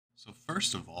So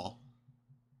first of all,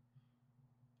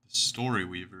 the Story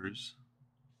Weavers.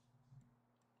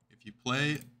 If you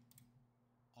play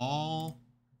all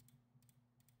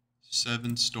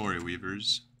 7 Story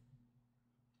Weavers,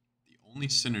 the only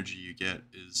synergy you get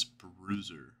is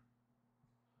Bruiser.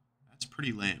 That's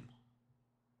pretty lame.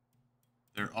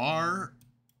 There are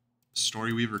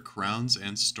Story Weaver crowns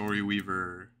and Story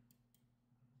Weaver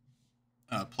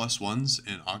 +1s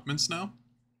and augments now.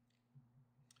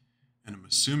 And I'm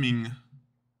assuming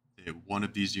that one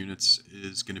of these units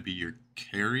is going to be your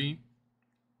carry.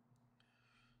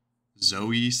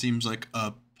 Zoe seems like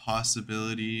a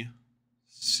possibility.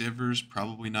 Sivir's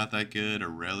probably not that good.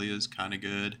 Aurelia's kind of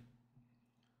good.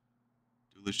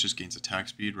 Duelist just gains attack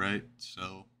speed, right?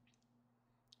 So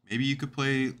maybe you could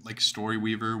play like Story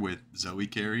Weaver with Zoe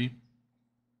Carry.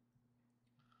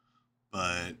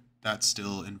 But that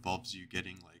still involves you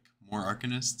getting like more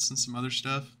Arcanists and some other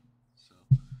stuff. So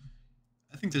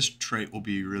I think this trait will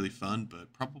be really fun,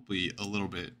 but probably a little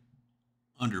bit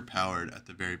underpowered at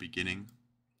the very beginning.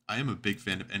 I am a big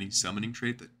fan of any summoning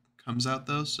trait that comes out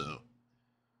though, so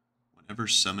whenever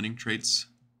summoning traits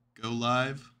go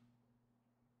live,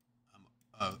 I'm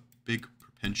a big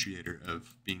propentiator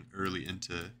of being early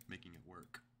into making it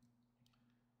work.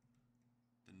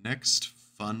 The next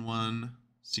fun one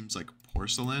seems like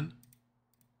Porcelain.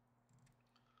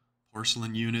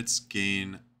 Porcelain units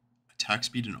gain attack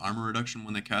speed and armor reduction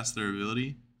when they cast their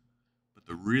ability, but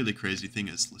the really crazy thing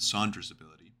is Lissandra's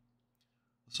ability.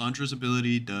 Lissandra's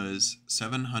ability does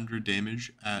 700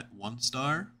 damage at 1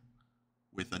 star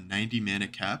with a 90 mana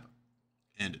cap,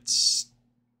 and it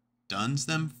stuns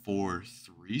them for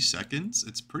 3 seconds.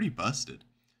 It's pretty busted.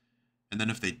 And then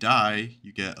if they die,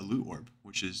 you get a loot orb,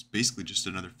 which is basically just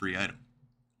another free item.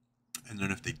 And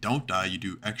then if they don't die, you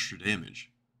do extra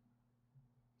damage.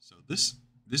 So this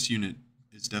unit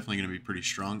is definitely going to be pretty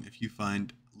strong. If you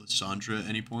find Lissandra at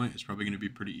any point, it's probably going to be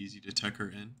pretty easy to tech her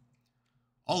in.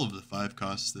 All of the 5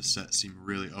 costs this set seem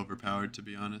really overpowered, to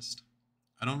be honest.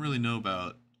 I don't really know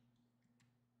about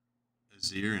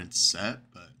Azir and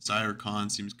Set, but Zyre Khan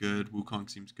seems good. Wukong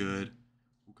seems good.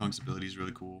 Wukong's ability is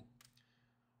really cool.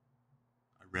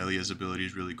 Aurelia's ability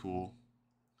is really cool.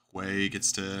 Hui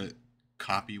gets to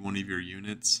copy one of your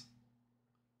units.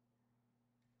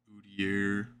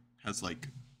 Udyr has like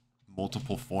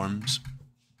multiple forms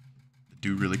that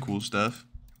do really cool stuff.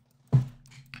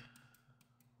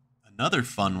 Another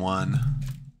fun one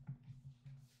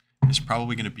is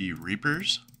probably going to be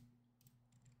Reapers.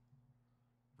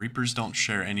 Reapers don't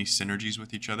share any synergies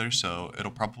with each other, so it'll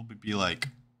probably be like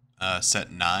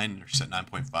set 9 or set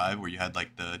 9.5 where you had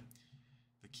like the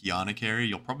Qiyana Carry.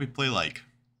 You'll probably play like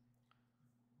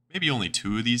maybe only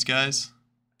 2 of these guys,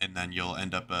 and then you'll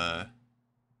end up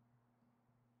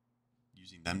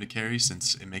using them to carry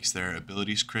since it makes their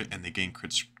abilities crit and they gain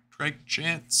crit strike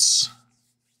chance.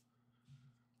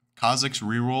 Kha'Zix's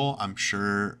reroll, I'm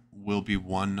sure, will be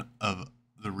one of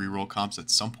the reroll comps at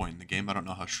some point in the game. I don't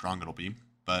know how strong it'll be,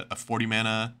 but a 40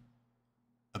 mana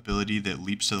ability that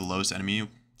leaps to the lowest enemy,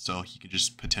 so he can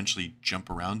just potentially jump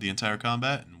around the entire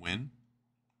combat and win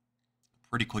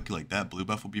pretty quickly like that. Blue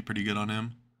buff will be pretty good on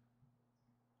him.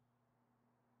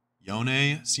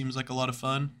 Yone seems like a lot of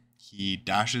fun. He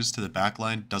dashes to the back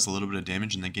line, does a little bit of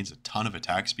damage, and then gains a ton of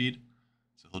attack speed.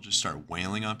 So he'll just start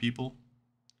wailing on people.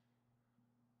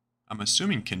 I'm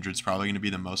assuming Kindred's probably going to be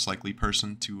the most likely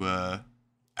person to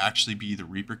actually be the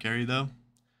Reaper carry, though.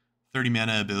 30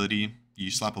 mana ability. You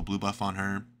slap a blue buff on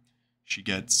her. She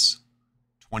gets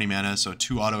 20 mana, so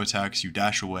 2 auto attacks. You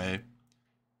dash away.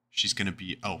 She's going to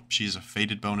be... Oh, she has a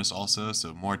faded bonus also,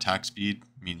 so more attack speed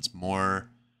means more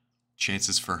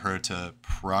chances for her to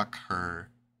proc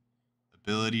her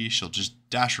ability. She'll just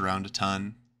dash around a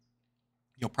ton.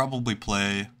 You'll probably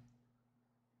play...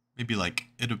 Maybe like,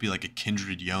 it'll be like a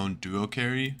Kindred Yone duo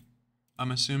carry,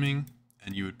 I'm assuming.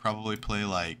 And you would probably play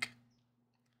like...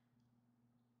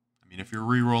 I mean, if you're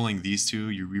re-rolling these 2,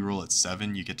 you re-roll at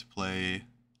 7, you get to play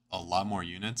a lot more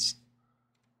units.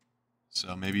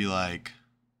 So maybe like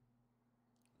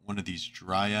one of these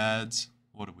Dryads.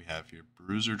 What do we have here?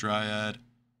 Bruiser Dryad.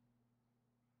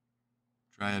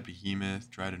 Dryad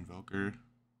Behemoth. Dryad Invoker.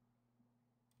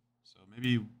 So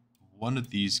maybe one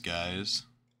of these guys.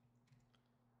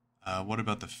 What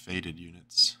about the faded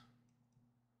units?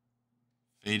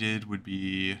 Faded would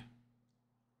be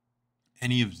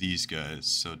any of these guys.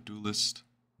 So Duelist,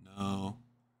 no.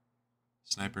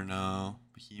 Sniper, no.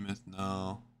 Behemoth,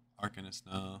 no. Arcanist,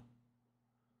 no.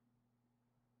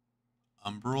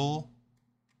 Umbral.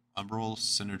 Umbral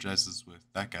synergizes with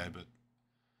that guy, but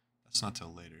that's not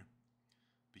till later.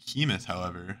 Behemoth,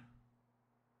 however,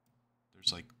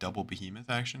 there's like double Behemoth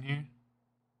action here.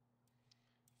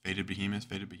 Faded Behemoth,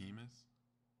 Faded Behemoth.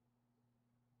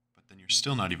 But then you're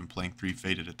still not even playing 3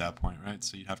 Faded at that point, right?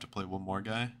 So you'd have to play one more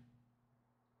guy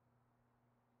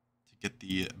to get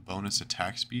the bonus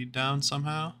attack speed down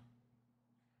somehow.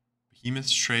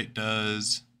 Behemoth's trait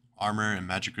does armor and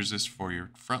magic resist for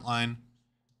your front line,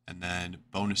 and then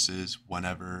bonuses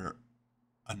whenever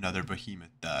another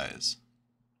Behemoth dies.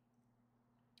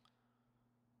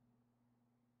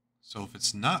 So if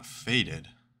it's not Faded,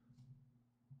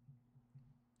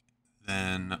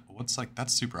 then what's like,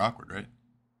 that's super awkward, right?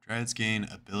 Dryads gain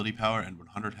ability power and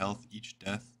 100 health. Each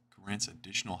death grants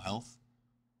additional health.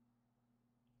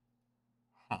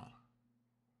 Huh.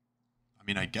 I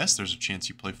mean, I guess there's a chance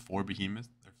you play 4 Behemoth,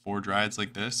 or 4 Dryads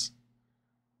like this,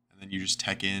 and then you just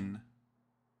tech in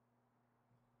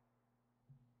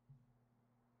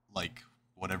like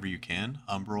whatever you can.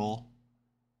 Umbral.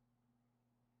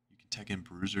 You can tech in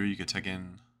Bruiser, you could tech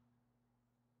in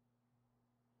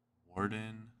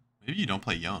Warden. Maybe you don't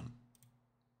play Yone.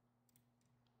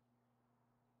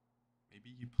 Maybe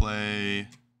you play,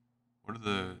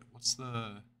 what's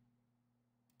the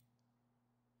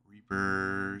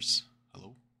Reapers,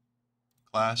 hello?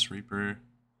 Class, Reaper. I'm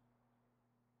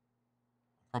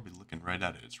probably looking right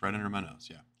at it. It's right under my nose,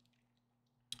 yeah.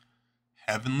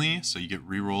 Heavenly, so you get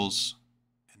rerolls,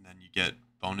 and then you get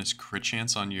bonus crit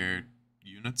chance on your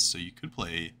units, so you could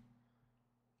play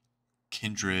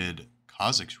Kindred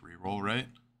Kha'Zix reroll, right?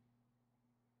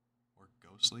 Or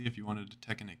Ghostly if you wanted to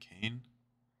tech in a Kayn.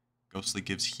 Ghostly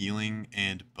gives healing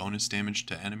and bonus damage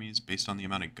to enemies based on the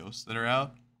amount of ghosts that are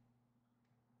out.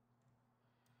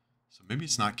 So maybe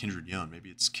it's not Kindred Yone, maybe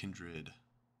it's Kindred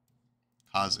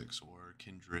Kha'Zix or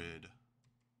Kindred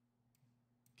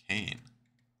Kayn.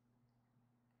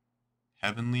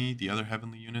 Heavenly, the other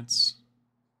Heavenly units.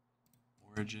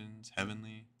 Origins,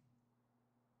 Heavenly.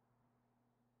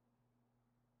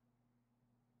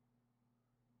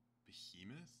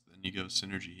 Behemoth, then you go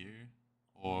Synergy here.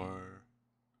 Or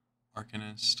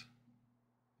Arcanist.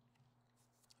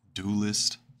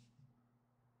 Duelist.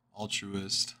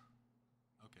 Altruist.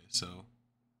 Okay, so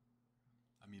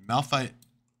I mean Malphite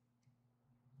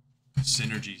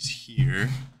synergies here.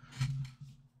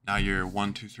 Now you're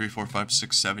 1, 2, 3, 4, 5,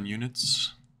 6, 7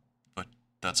 units, but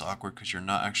that's awkward because you're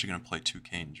not actually going to play 2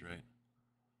 Kayns, right?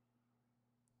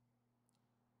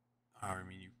 I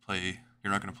mean,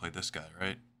 you're not going to play this guy,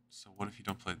 right? So what if you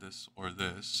don't play this or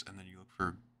this, and then you look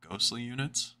for Ghostly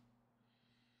units?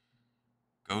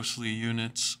 Ghostly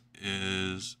units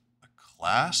is a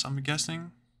class, I'm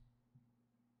guessing?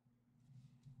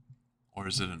 Or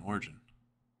is it an origin?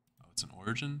 Oh, it's an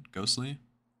origin? Ghostly?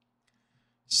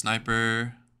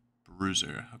 Sniper,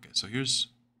 Bruiser. Okay, so here's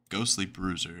Ghostly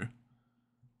Bruiser.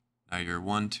 Now you're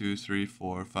 1, 2, 3,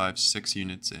 4, 5, 6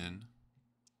 units in.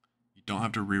 You don't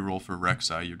have to reroll for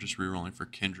Rek'Sai, you're just rerolling for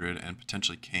Kindred and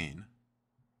potentially Kayn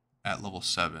at level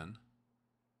 7.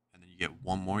 And then you get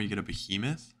one more, you get a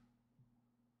Behemoth?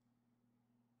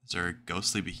 Is there a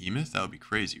Ghostly Behemoth? That would be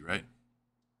crazy, right?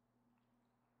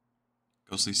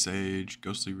 Ghostly Sage,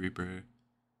 Ghostly Reaper,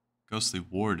 Ghostly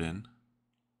Warden,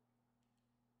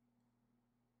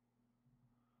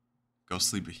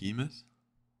 Ghostly Behemoth?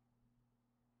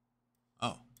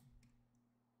 Oh.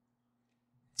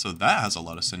 So that has a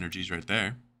lot of synergies right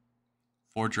there.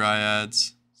 4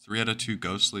 Dryads, 3 out of 2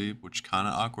 Ghostly, which kind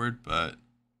of awkward, but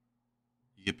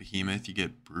you get Behemoth, you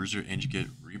get Bruiser, and you get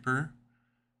Reaper.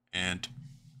 And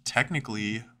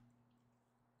technically,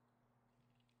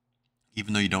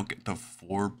 even though you don't get the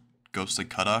 4 Ghostly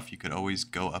cutoff, you could always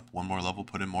go up one more level,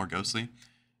 put in more Ghostly.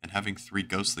 And having 3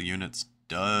 Ghostly units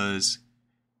does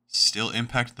still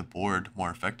impact the board more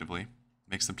effectively.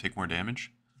 Makes them take more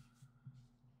damage.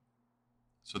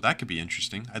 So that could be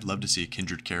interesting. I'd love to see a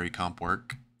Kindred Carry comp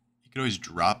work. You could always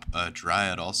drop a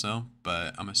Dryad also,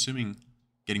 but I'm assuming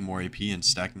getting more AP and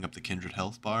stacking up the Kindred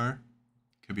health bar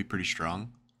could be pretty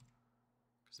strong.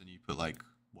 Because then you put like,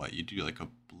 what, you do like a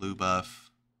blue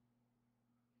buff,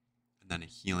 and then a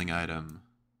healing item,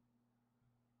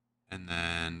 and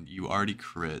then you already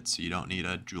crit, so you don't need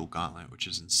a Jewel Gauntlet, which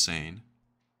is insane.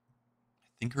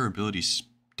 I think her ability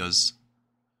does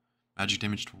magic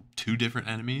damage to 2 different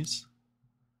enemies.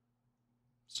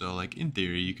 So, like, in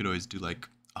theory, you could always do, like,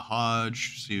 a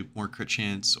Hodge, so you have more crit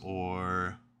chance,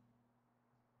 or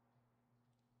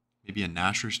maybe a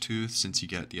Nashor's Tooth, since you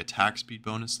get the attack speed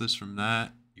bonus list from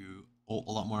that. You ult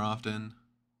a lot more often.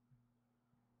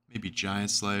 Maybe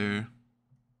Giant Slayer.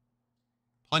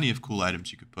 Plenty of cool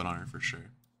items you could put on her for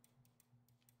sure.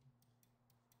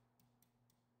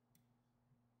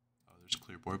 Oh, there's a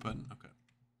clear board button? Okay.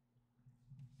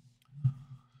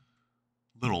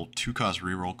 Little 2-cost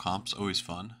reroll comps, always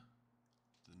fun.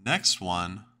 The next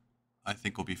one I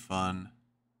think will be fun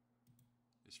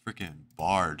This freaking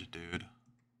Bard, dude.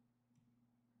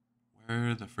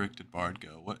 Where the frick did Bard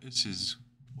go? What is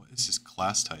his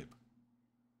class type?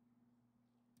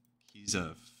 He's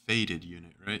a faded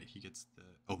unit, right? He gets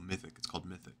the Mythic. It's called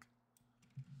Mythic.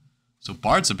 So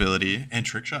Bard's ability and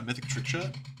Trickshot, Mythic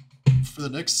Trickshot, for the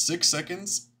next 6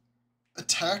 seconds,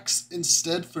 attacks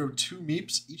instead for 2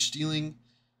 meeps, each dealing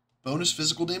bonus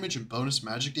physical damage and bonus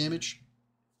magic damage.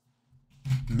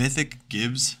 Mythic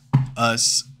gives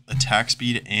us attack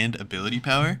speed and ability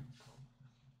power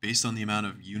based on the amount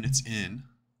of units in.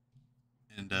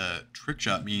 And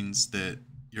Trickshot means that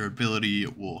your ability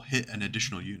will hit an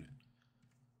additional unit.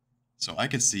 So I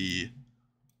could see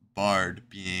Bard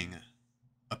being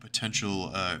a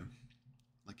potential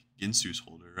like Ginsu's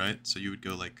holder, right? So you would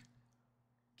go like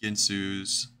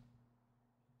Ginsu's,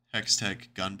 Hextech,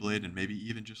 Gunblade, and maybe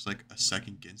even just like a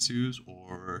second Ginsu's,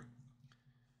 or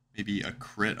maybe a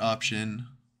crit option.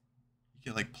 You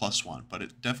get like +1, but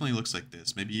it definitely looks like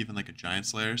this. Maybe even like a Giant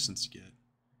Slayer, since you get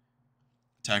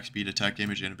attack speed, attack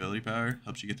damage, and ability power.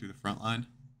 Helps you get through the front line.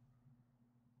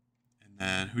 And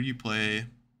then who do you play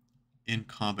in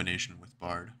combination with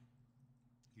Bard?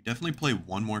 You definitely play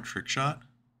one more Trickshot.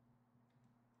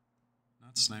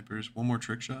 Not snipers, one more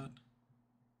Trickshot.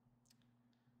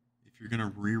 If you're going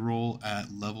to reroll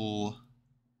at level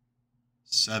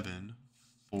 7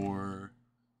 for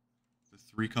the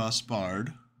 3-cost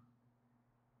Bard,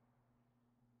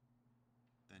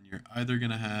 then you're either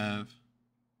going to have...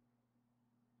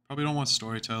 Probably don't want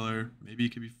Storyteller. Maybe it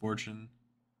could be Fortune.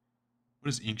 What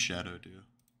does Ink Shadow do?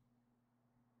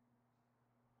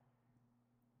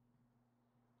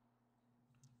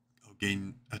 Oh,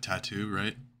 gain a tattoo,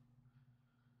 right?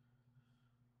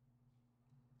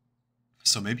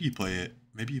 So maybe you play it.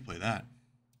 Maybe you play that.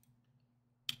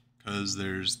 Because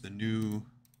there's the new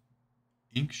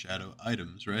Ink Shadow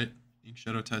items, right? Ink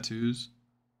Shadow tattoos.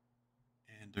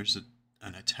 And there's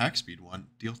an attack speed one.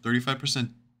 Deal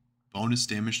 35% bonus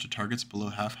damage to targets below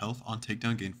half health on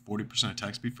takedown. Gain 40%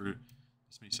 attack speed for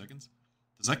this many seconds.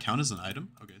 Does that count as an item?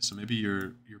 Okay, so maybe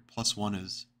your +1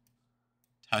 is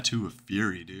Tattoo of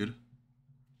Fury, dude.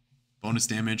 Bonus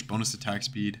damage, bonus attack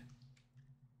speed.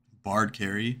 Bard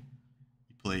carry.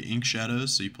 You play Ink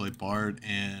Shadows, so you play Bard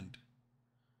and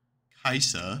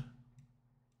Kaisa.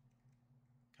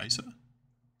 Kaisa?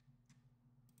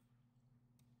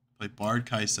 Play Bard,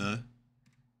 Kaisa.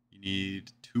 You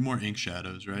need 2 more Ink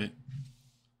Shadows, right?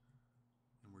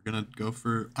 And we're gonna go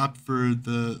opt for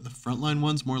the frontline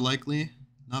ones more likely,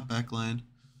 not backline.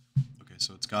 Okay,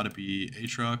 so it's got to be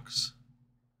Aatrox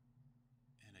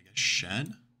and I guess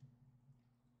Shen.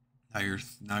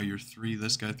 Now you're 3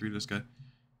 this guy, 3 this guy,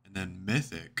 and then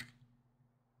Mythic.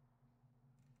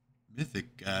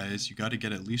 Mythic guys, you got to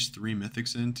get at least 3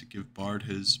 Mythics in to give Bard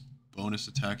his bonus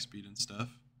attack speed and stuff.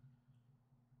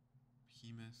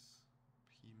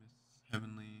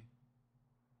 Heavenly.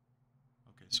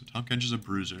 Okay, so Tonkench is a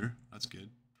bruiser. That's good.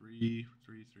 3.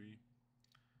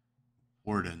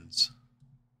 Wardens.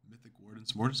 Mythic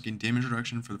Wardens. Wardens gain damage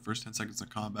reduction for the first 10 seconds of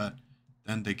combat.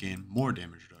 Then they gain more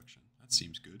damage reduction. That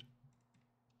seems good.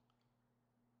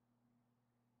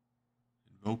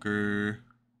 Invoker.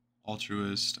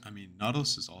 Altruist. I mean,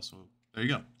 Nautilus is also... There you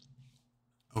go.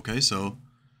 Okay, so...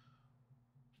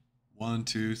 1,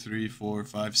 2, 3, 4,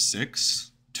 5, 6...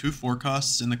 2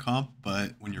 4-costs in the comp,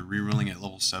 but when you're rerolling at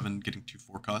level 7, getting 2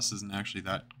 4-costs isn't actually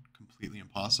that completely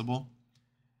impossible.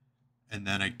 And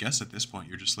then I guess at this point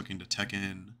you're just looking to tech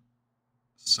in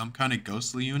some kind of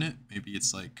ghostly unit. Maybe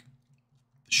it's like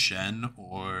the Shen,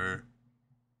 or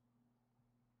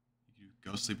you do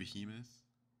Ghostly Behemoth.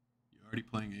 You're already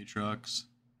playing Aatrox.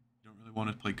 You don't really want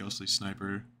to play Ghostly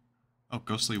Sniper. Oh,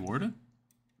 Ghostly Warden?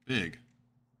 Big.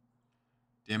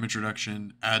 Damage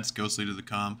reduction, adds Ghostly to the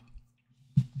comp.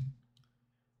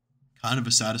 Kind of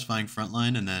a satisfying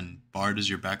frontline, and then Bard is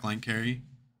your backline carry.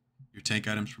 Your tank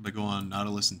items probably go on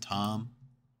Nautilus and Tom.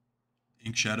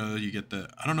 Ink Shadow, you get the...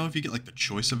 I don't know if you get like the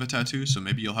choice of a tattoo, so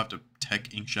maybe you'll have to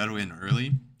tech Ink Shadow in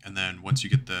early, and then once you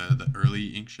get the early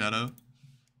Ink Shadow,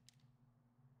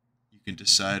 you can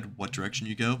decide what direction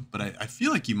you go. But I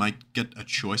feel like you might get a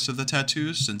choice of the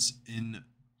tattoos, since in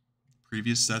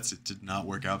previous sets it did not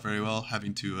work out very well,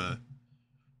 having to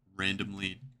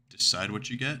randomly decide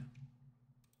what you get.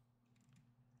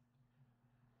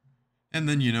 And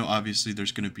then, you know, obviously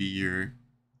there's going to be your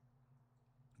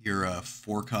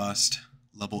 4-cost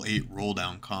level 8 roll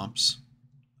down comps.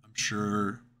 I'm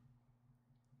sure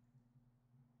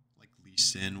like Lee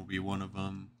Sin will be one of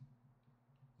them.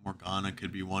 Morgana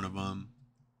could be one of them.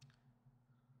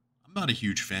 I'm not a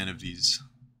huge fan of these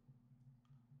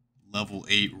level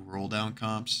 8 roll down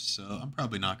comps, so I'm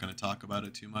probably not going to talk about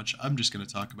it too much. I'm just going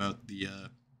to talk about the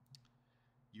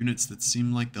units that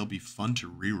seem like they'll be fun to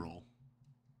reroll.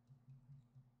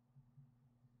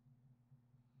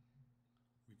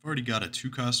 We've already got a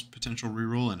 2-cost potential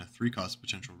reroll and a 3-cost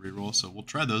potential reroll, so we'll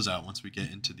try those out once we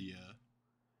get into the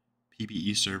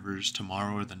PBE servers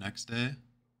tomorrow or the next day.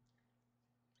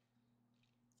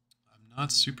 I'm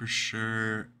not super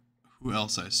sure who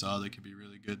else I saw that could be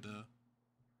really good though.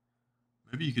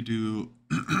 Maybe you could do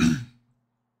an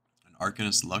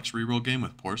Arcanist Lux reroll game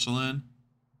with Porcelain.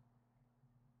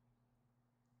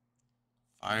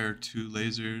 Fire 2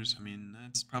 lasers. I mean,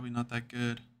 that's probably not that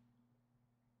good.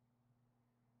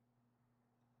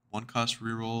 1-cost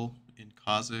reroll in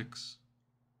Kha'Zix.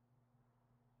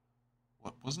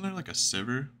 What wasn't there like a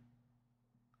Sivir?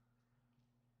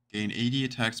 Gain 80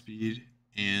 attack speed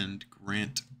and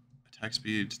grant attack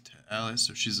speed to allies.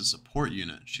 So she's a support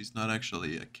unit. She's not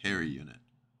actually a carry unit.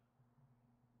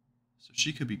 So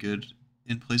she could be good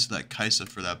in place of that Kaisa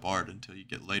for that Bard until you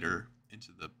get later into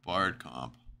the Bard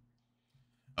comp.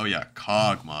 Oh yeah,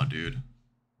 Kog'Maw, dude.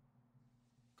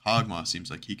 Kog'Maw seems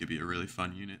like he could be a really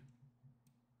fun unit.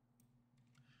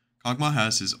 Kog'Maw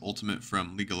has his ultimate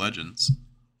from League of Legends,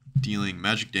 dealing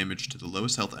magic damage to the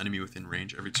lowest health enemy within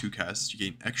range every 2 casts. You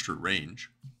gain extra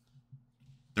range.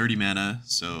 30 mana,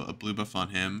 so a blue buff on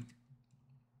him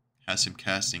has him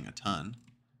casting a ton.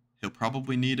 He'll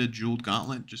probably need a Jeweled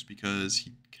Gauntlet just because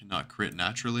he cannot crit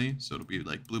naturally, so it'll be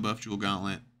like blue buff, Jeweled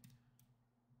Gauntlet,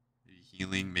 maybe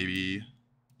healing, maybe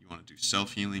you want to do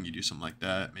self-healing, you do something like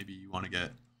that. Maybe you want to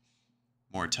get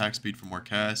more attack speed for more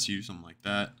casts, you do something like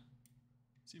that.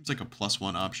 Seems like a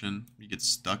 +1 option. You get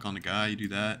stuck on the guy, you do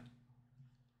that.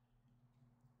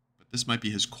 But this might be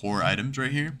his core items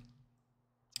right here.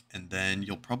 And then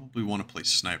you'll probably want to play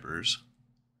snipers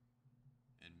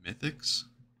and mythics.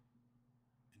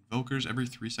 Invokers, every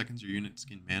 3 seconds your units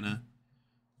gain mana.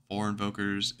 4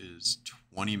 invokers is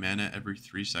 20 mana every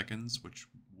 3 seconds, which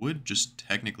would just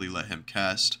technically let him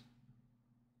cast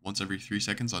once every 3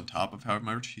 seconds on top of however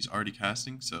much he's already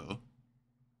casting, so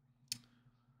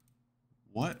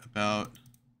what about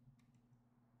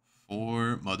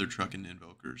 4 Mother Truckin'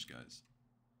 Invokers, guys?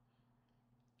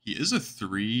 He is a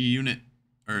 3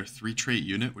 trait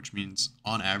unit, which means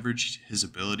on average his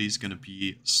ability is going to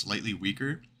be slightly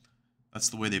weaker. That's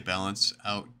the way they balance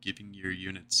out giving your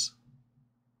units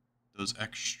those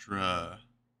extra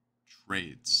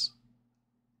traits.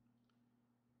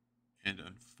 And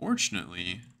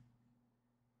unfortunately,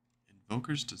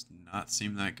 Invokers does not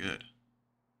seem that good.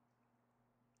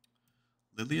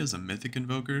 Lilia is a mythic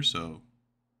invoker, so,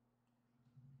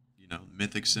 you know,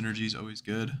 mythic synergy is always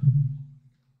good.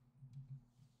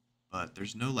 But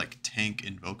there's no, like, tank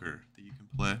invoker that you can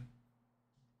play.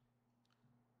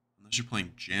 Unless you're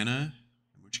playing Janna,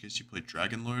 in which case you play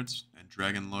Dragon Lords, and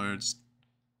Dragon Lords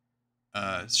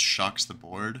shocks the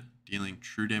board, dealing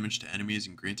true damage to enemies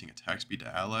and granting attack speed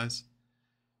to allies.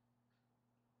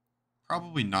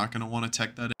 Probably not going to want to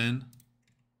tech that in.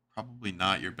 Probably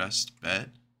not your best bet.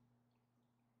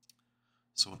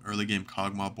 So an early game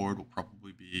Kog'Maw board will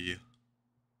probably be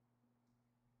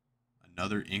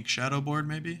another Ink Shadow board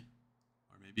maybe?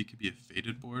 Or maybe it could be a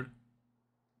Faded board.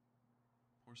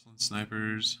 Porcelain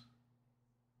Snipers.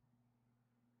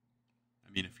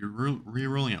 I mean, if you're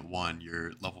re-rolling at 1,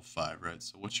 you're level 5, right?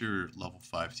 So what's your level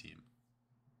 5 team?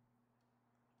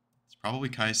 It's probably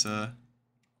Kaisa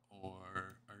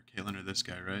or Caitlyn or this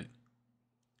guy, right?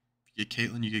 If you get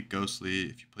Caitlyn, you get Ghostly.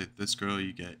 If you play this girl,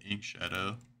 you get Ink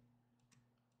Shadow.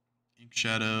 Ink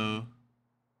Shadow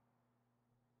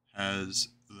has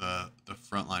the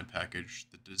frontline package,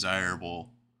 the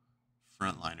desirable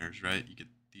frontliners, right? You get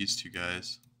these 2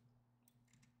 guys.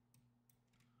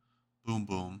 Boom,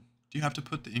 boom. Do you have to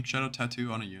put the Ink Shadow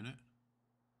tattoo on a unit?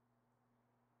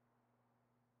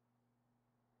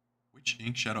 Which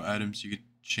Ink Shadow items you get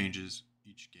changes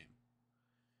each game.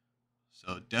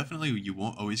 So definitely you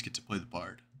won't always get to play the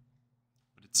Bard.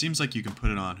 But it seems like you can put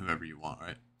it on whoever you want,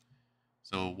 right?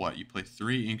 So what, you play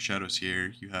 3 Ink Shadows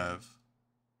here, you have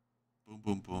boom,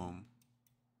 boom, boom,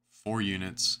 4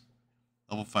 units,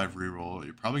 level 5 reroll.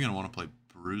 You're probably going to want to play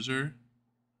Bruiser.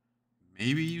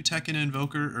 Maybe you tech an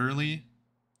Invoker early.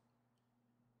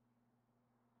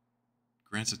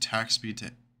 Grants attack speed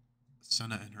to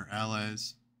Sona and her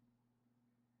allies.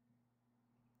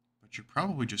 But you're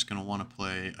probably just going to want to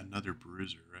play another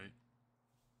Bruiser, right?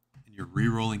 And you're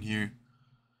rerolling here.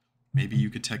 Maybe you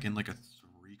could tech in like a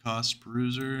 3-cost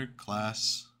Bruiser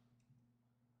class.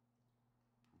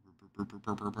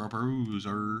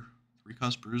 Bruiser.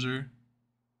 3-cost Bruiser.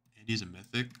 And he's a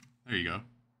mythic. There you go.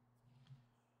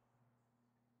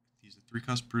 He's a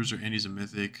 3-cost Bruiser and he's a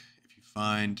mythic. If you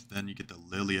find, then you get the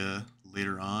Lilia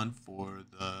later on for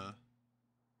the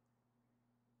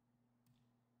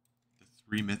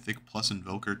 3 mythic plus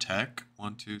invoker tech.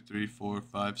 1, 2, 3, 4,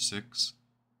 5, 6.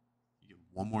 You get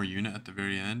one more unit at the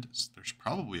very end. So there's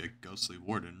probably a Ghostly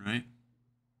Warden, right?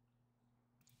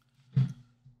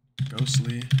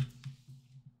 Ghostly.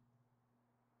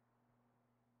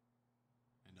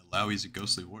 And Alawi's a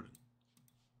Ghostly Warden.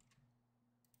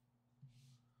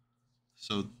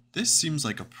 So this seems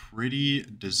like a pretty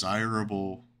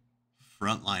desirable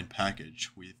frontline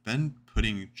package. We've been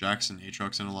putting Jax and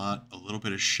Aatrox in a little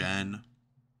bit of Shen.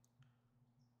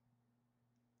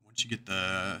 Once you get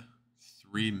the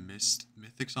 3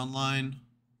 mythics online,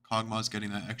 Kog'Maw's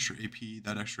getting that extra AP,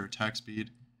 that extra attack speed.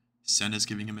 Senna's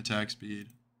giving him attack speed.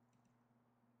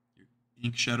 Your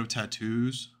Ink Shadow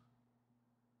tattoos.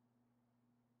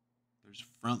 There's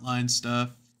frontline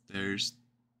stuff. There's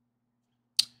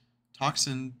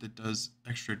Toxin that does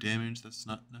extra damage. That's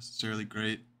not necessarily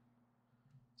great.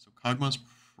 So Kog'Maw's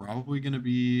probably going to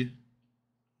be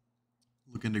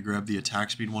looking to grab the attack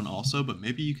speed one also, but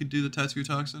maybe you could do the tattoo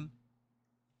Toxin.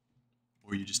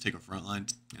 Or you just take a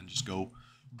frontline and just go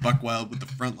buck wild with the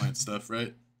frontline stuff,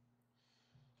 right?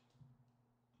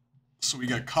 So we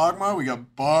got Kog'Maw, we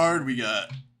got Bard, we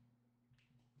got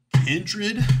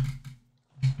Kindred.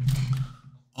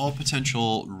 All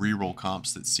potential reroll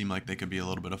comps that seem like they could be a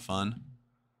little bit of fun.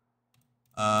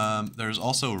 There's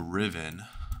also Riven.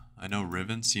 I know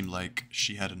Riven seemed like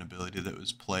she had an ability that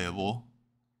was playable.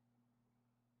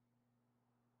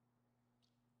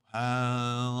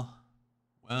 Well,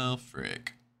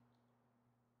 frick.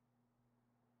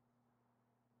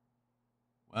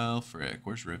 Well, frick.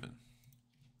 Where's Riven?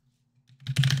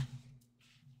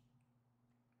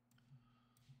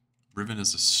 Riven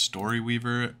is a Story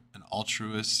Weaver, an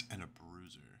Altruist, and a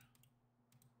Bruiser.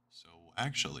 So,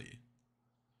 actually,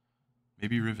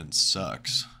 maybe Riven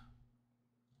sucks.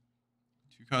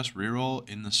 2-cost reroll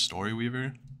in the Story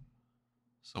Weaver.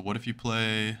 So, what if you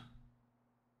play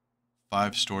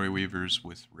 5 Story Weavers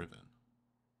with Riven?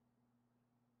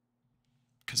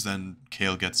 Because then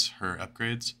Kayle gets her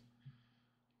upgrades.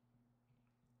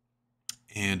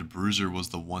 And Bruiser was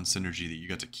the one synergy that you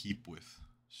got to keep with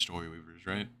Story Weavers,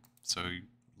 right? So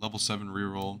level 7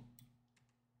 reroll.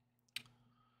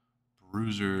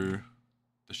 Bruiser.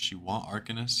 Does she want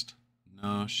Arcanist?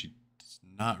 No, she does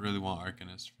not really want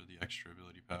Arcanist for the extra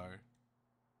ability power.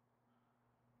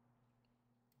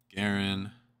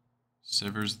 Garen.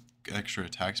 Sivir's extra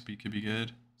attack speed could be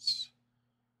good.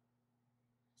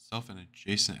 Self and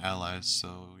adjacent allies,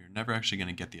 so you're never actually going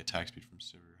to get the attack speed from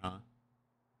Sivir, huh?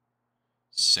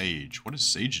 Sage. What does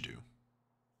Sage do?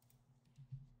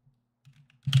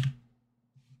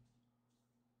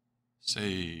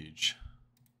 Sage.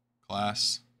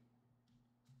 Class.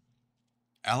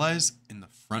 Allies in the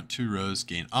front 2 rows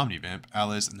gain Omnivamp.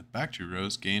 Allies in the back 2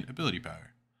 rows gain ability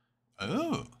power.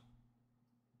 Oh.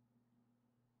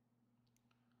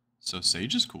 So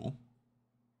Sage is cool.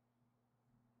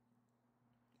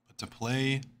 But to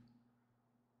play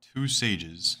 2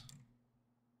 Sages...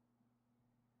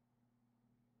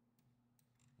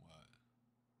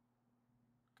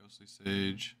 Ghostly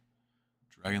Sage,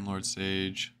 Dragon Lord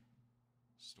Sage,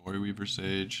 Story Weaver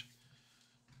Sage,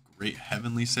 Great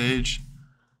Heavenly Sage.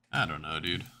 I don't know,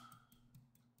 dude.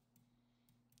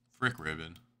 Frick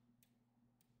Riven.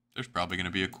 There's probably going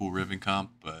to be a cool Riven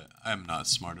comp, but I'm not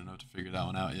smart enough to figure that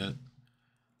one out yet.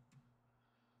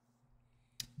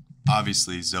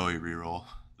 Obviously, Zoe reroll,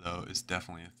 though, is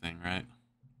definitely a thing, right?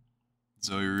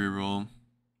 Zoe reroll.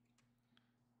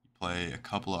 Play a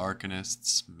couple of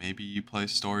Arcanists. Maybe you play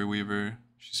Story Weaver.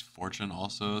 She's Fortune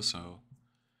also, so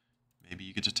maybe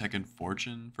you get to tech in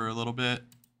Fortune for a little bit.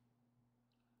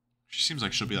 She seems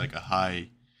like she'll be like a high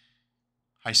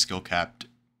skill capped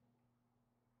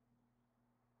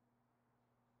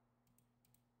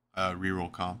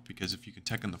reroll comp, because if you can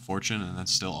tech in the Fortune and then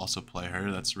still also play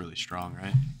her, that's really strong,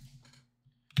 right?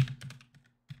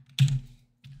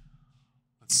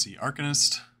 Let's see.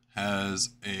 Arcanist has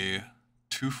a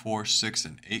 2, 4, 6,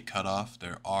 and 8 cutoff.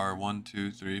 There are 1,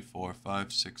 2, 3, 4,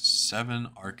 5, 6, 7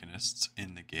 Arcanists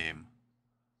in the game.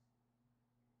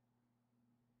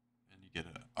 And you get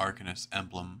an Arcanist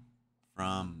emblem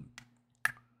from...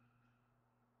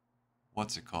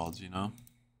 what's it called, you know?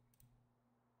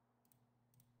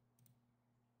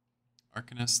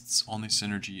 Arcanist's only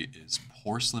synergy is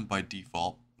Porcelain by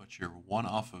default, but you're 1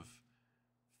 off of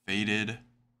Faded,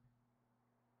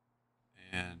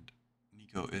 and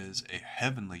Neeko is a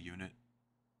heavenly unit.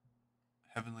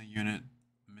 Heavenly unit,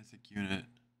 mythic unit.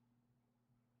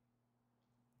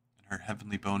 And her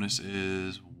heavenly bonus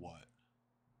is what?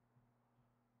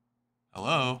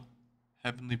 Hello?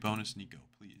 Heavenly bonus Neeko,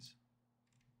 please.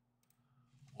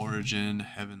 Origin,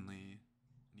 heavenly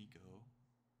Neeko.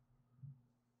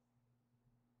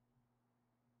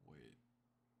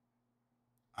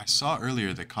 I saw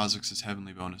earlier that Kha'Zix's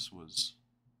heavenly bonus was...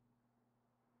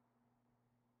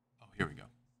 Oh, here we go.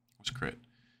 It was crit.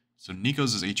 So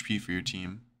Neeko's is HP for your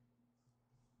team,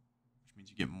 which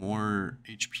means you get more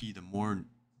HP the more...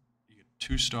 You get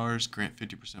 2 stars, grant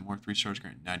 50% more. 3 stars,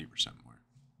 grant 90% more.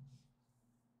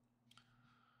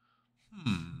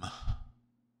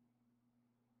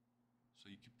 So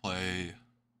you could play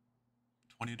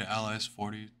 20 to allies,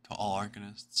 40 to all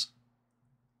Arcanists.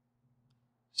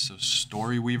 So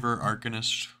Story Weaver,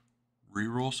 Arcanist,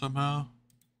 reroll somehow.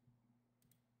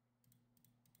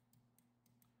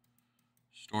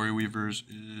 Story Weavers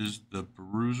is the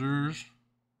Bruisers.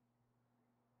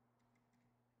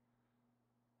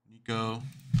 Neeko.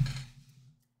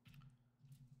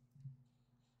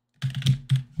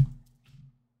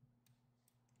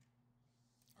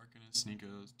 Arcanist,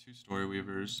 Neeko's, 2 Story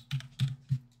Weavers.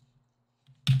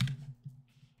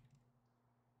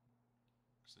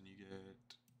 So then you get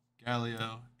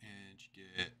Galio, and you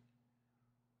get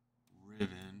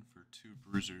Riven for 2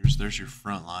 Bruisers. There's your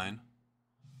front line.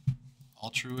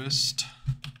 Altruist.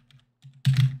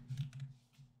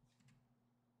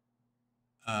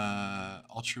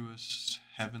 Altruist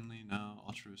Heavenly, no.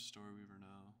 Altruist Storyweaver,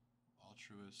 no.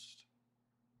 Altruist.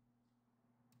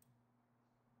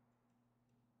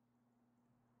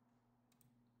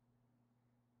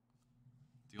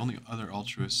 The only other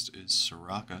Altruist is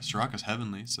Soraka. Soraka's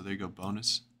Heavenly, so there you go.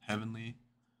 Bonus Heavenly.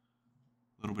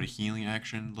 A little bit of healing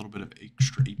action, a little bit of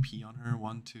extra AP on her.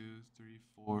 1, 2, 3,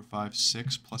 4, 5,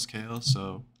 6 plus Kale.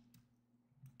 So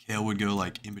Kale would go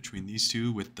like in between these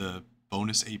two with the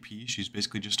bonus AP. She's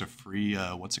basically just a free,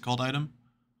 what's it called, item.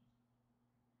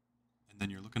 And then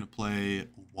you're looking to play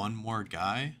one more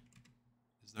guy.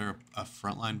 Is there a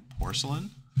frontline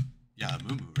Porcelain? Yeah, a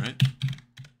Moo, right?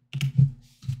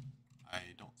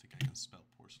 I don't think I can spell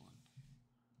porcelain.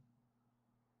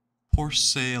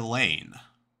 Porcelain.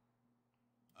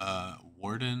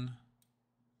 Warden.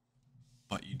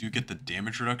 But you do get the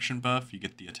damage reduction buff. You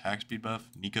get the attack speed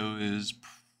buff. Neeko is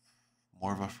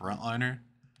more of a frontliner.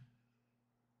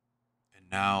 And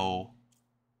now...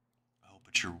 Oh,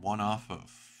 but you're one off of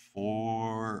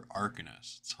 4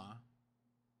 Arcanists, huh?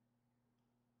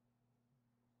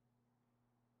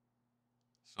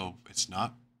 So it's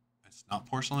not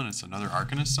Porcelain, it's another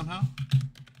Arcanist somehow?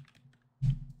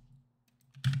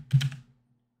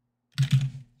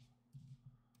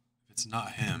 If it's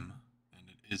not him, and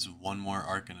it is one more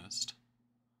Arcanist,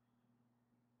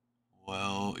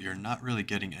 well, you're not really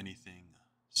getting anything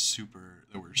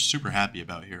that we're super happy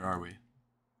about here, are we?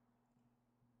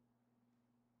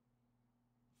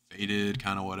 Faded,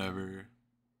 kind of whatever.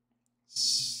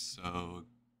 So,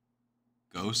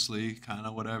 Ghostly, kind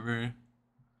of whatever.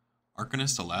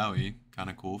 Arcanist Alawi, kind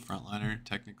of cool, frontliner,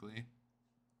 technically.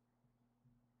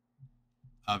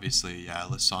 Obviously, yeah,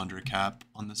 Lissandra Cap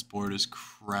on this board is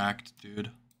cracked,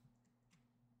 dude.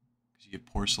 Because you get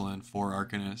Porcelain, 4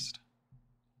 Arcanist.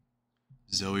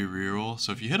 Zoe Reroll.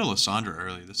 So if you hit a Lissandra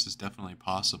early, this is definitely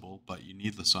possible, but you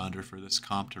need Lissandra for this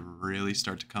comp to really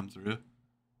start to come through.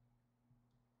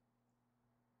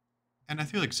 And I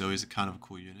feel like Zoe's a kind of a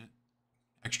cool unit.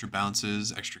 Extra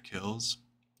bounces, extra kills.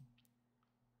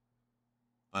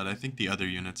 But I think the other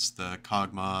units, the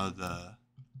Kog'Maw, the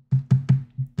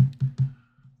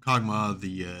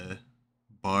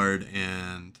Bard,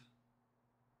 and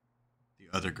the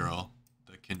other girl,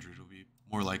 the Kindred, will be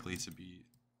more likely to be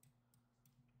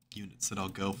units that I'll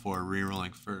go for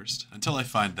rerolling first. Until I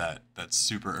find that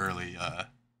super early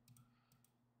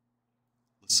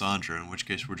Lissandra, in which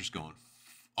case we're just going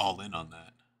all in on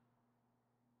that.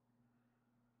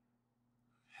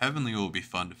 Heavenly will be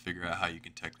fun to figure out how you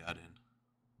can tech that in.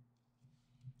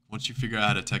 Once you figure out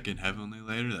how to tech in Heavenly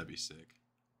later, that'd be sick.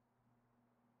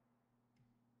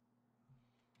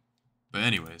 But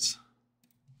anyways,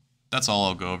 that's all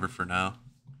I'll go over for now.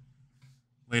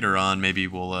 Later on, maybe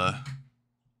we'll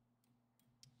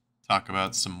talk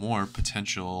about some more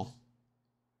potential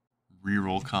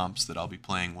reroll comps that I'll be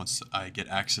playing once I get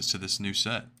access to this new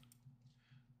set.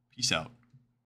 Peace out.